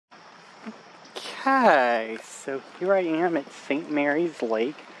Okay, so here I am at St. Mary's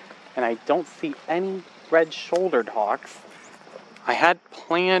Lake, and I don't see any red-shouldered hawks. I had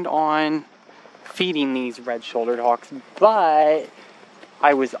planned on feeding these red-shouldered hawks, but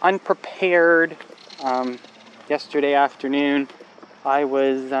I was unprepared. Yesterday afternoon, I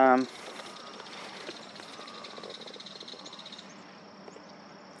was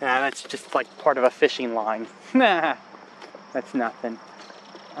that's just like part of a fishing line. Nah, that's nothing.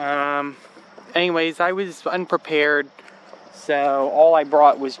 Anyways, I was unprepared, so all I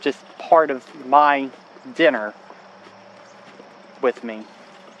brought was just part of my dinner with me.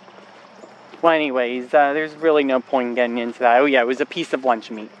 Well, anyways, there's really no point in getting into that. Oh yeah, it was a piece of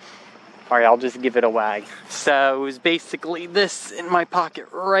lunch meat. Alright, I'll just give it away. So, it was basically this in my pocket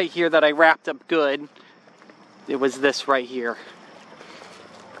right here that I wrapped up good. It was this right here.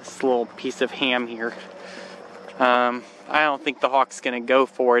 This little piece of ham here. I don't think the hawk's gonna go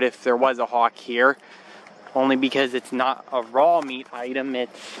for it if there was a hawk here. Only because it's not a raw meat item,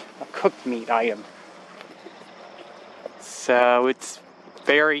 it's a cooked meat item. So it's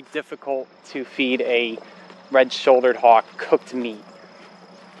very difficult to feed a red-shouldered hawk cooked meat.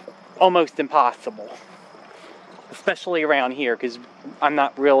 Almost impossible. Especially around here, because I'm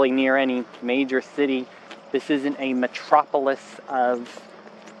not really near any major city. This isn't a metropolis of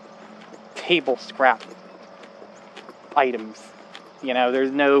table scrap items. You know,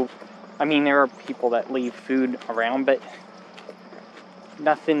 there's no, I mean, there are people that leave food around, but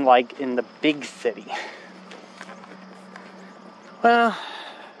nothing like in the big city. Well,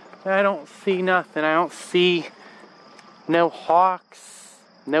 I don't see nothing. I don't see no hawks,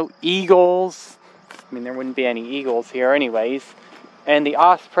 no eagles. I mean, there wouldn't be any eagles here anyways. And the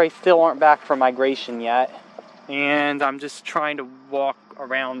osprey still aren't back from migration yet. And I'm just trying to walk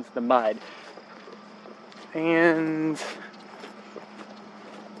around the mud. And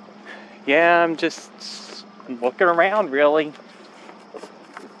yeah, I'm just looking around really.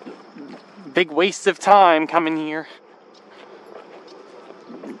 Big waste of time coming here.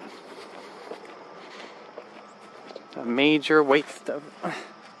 A major waste of...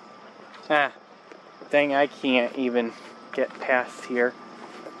 dang, I can't even get past here.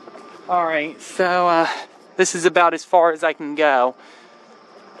 Alright, so this is about as far as I can go.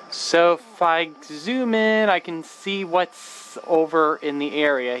 So if I zoom in, I can see what's over in the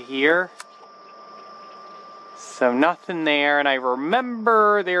area here. So nothing there, and I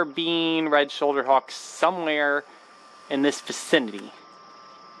remember there being red-shouldered hawks somewhere in this vicinity.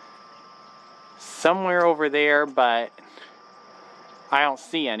 Somewhere over there, but I don't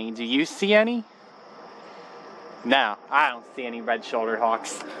see any. Do you see any? No, I don't see any red-shouldered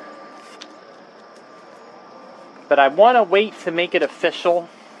hawks. But I want to wait to make it official.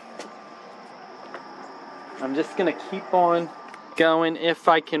 I'm just going to keep on going if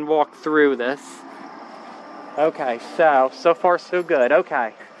I can walk through this. Okay, so far so good.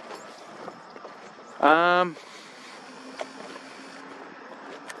 Okay. I'm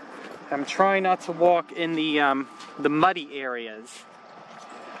trying not to walk in the muddy areas.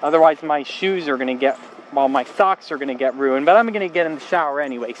 Otherwise my shoes are going to get, well, my socks are going to get ruined, but I'm going to get in the shower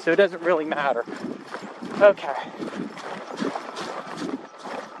anyway, so it doesn't really matter. Okay.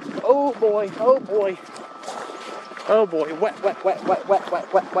 Oh boy, oh boy. Oh boy, wet, wet, wet, wet, wet,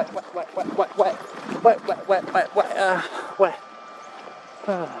 wet, wet, wet, wet, wet, wet, wet, wet, wet, wet, wet, wet, wet,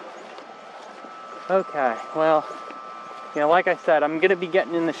 wet. Okay, well, you know, like I said, I'm gonna be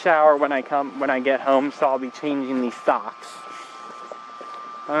getting in the shower when I get home, so I'll be changing these socks.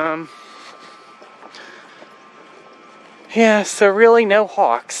 Yeah, so really no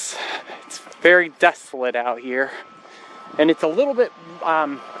hawks. It's very desolate out here. And it's a little bit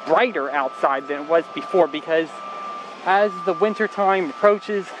brighter outside than it was before, because as the winter time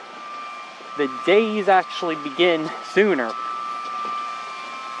approaches, the days actually begin sooner.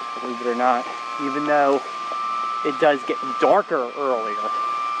 Believe it or not, even though it does get darker earlier.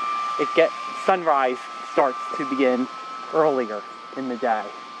 Sunrise starts to begin earlier in the day.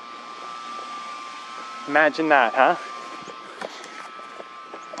 Imagine that,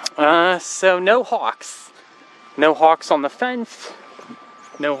 huh? So no hawks. No hawks on the fence.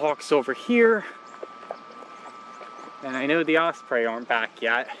 No hawks over here. And I know the osprey aren't back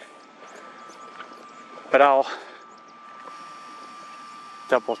yet. But I'll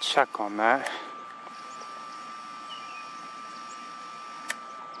double check on that.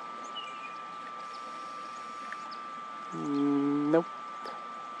 Nope.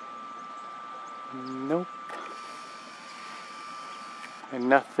 Nope. And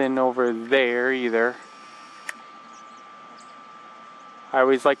nothing over there either. I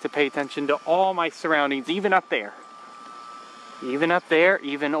always like to pay attention to all my surroundings, even up there. Even up there,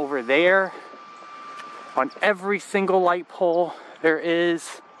 even over there. On every single light pole there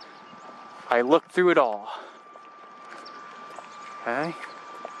is, I looked through it all. Okay?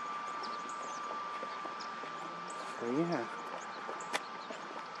 So yeah.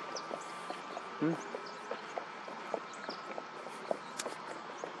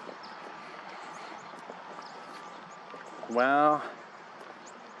 Well,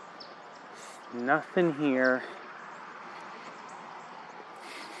 nothing here.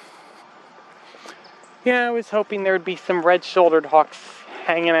 Yeah, I was hoping there'd be some red-shouldered hawks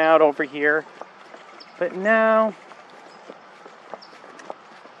hanging out over here, but no.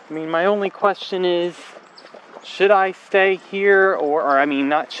 I mean, my only question is, should I stay here, or I mean,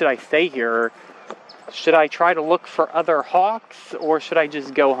 not should I stay here, should I try to look for other hawks, or should I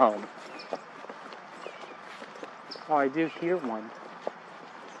just go home? Oh, I do hear one.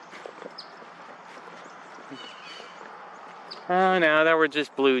 Oh no, that were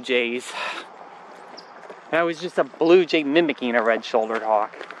just blue jays. That was just a blue jay mimicking a red-shouldered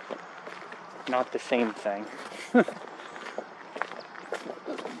hawk. Not the same thing.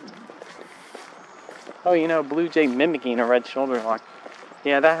 Oh, you know, blue jay mimicking a red-shouldered hawk.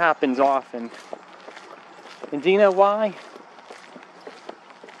 Yeah, that happens often. And do you know why?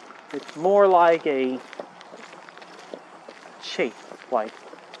 It's more like a chase, like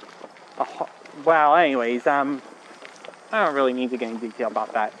a hawk. Wow, anyways, I don't really need to get into detail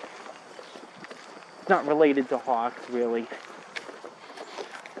about that. It's not related to hawks, really.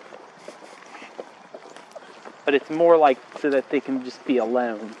 But it's more like so that they can just be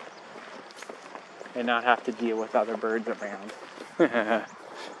alone and not have to deal with other birds around.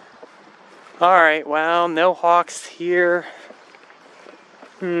 Alright, well, no hawks here.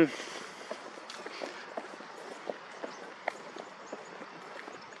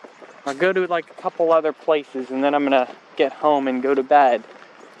 I'll go to like a couple other places and then I'm gonna get home and go to bed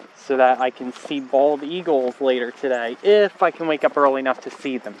so that I can see bald eagles later today, if I can wake up early enough to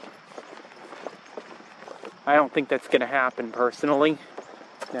see them. I don't think that's gonna happen personally.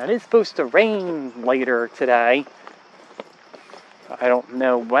 Now, it is supposed to rain later today. I don't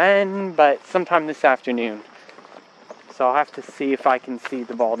know when, but sometime this afternoon. So I'll have to see if I can see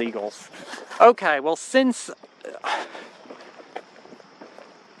the bald eagles. Okay, well, since...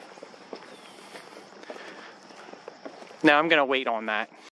 No, I'm going to wait on that.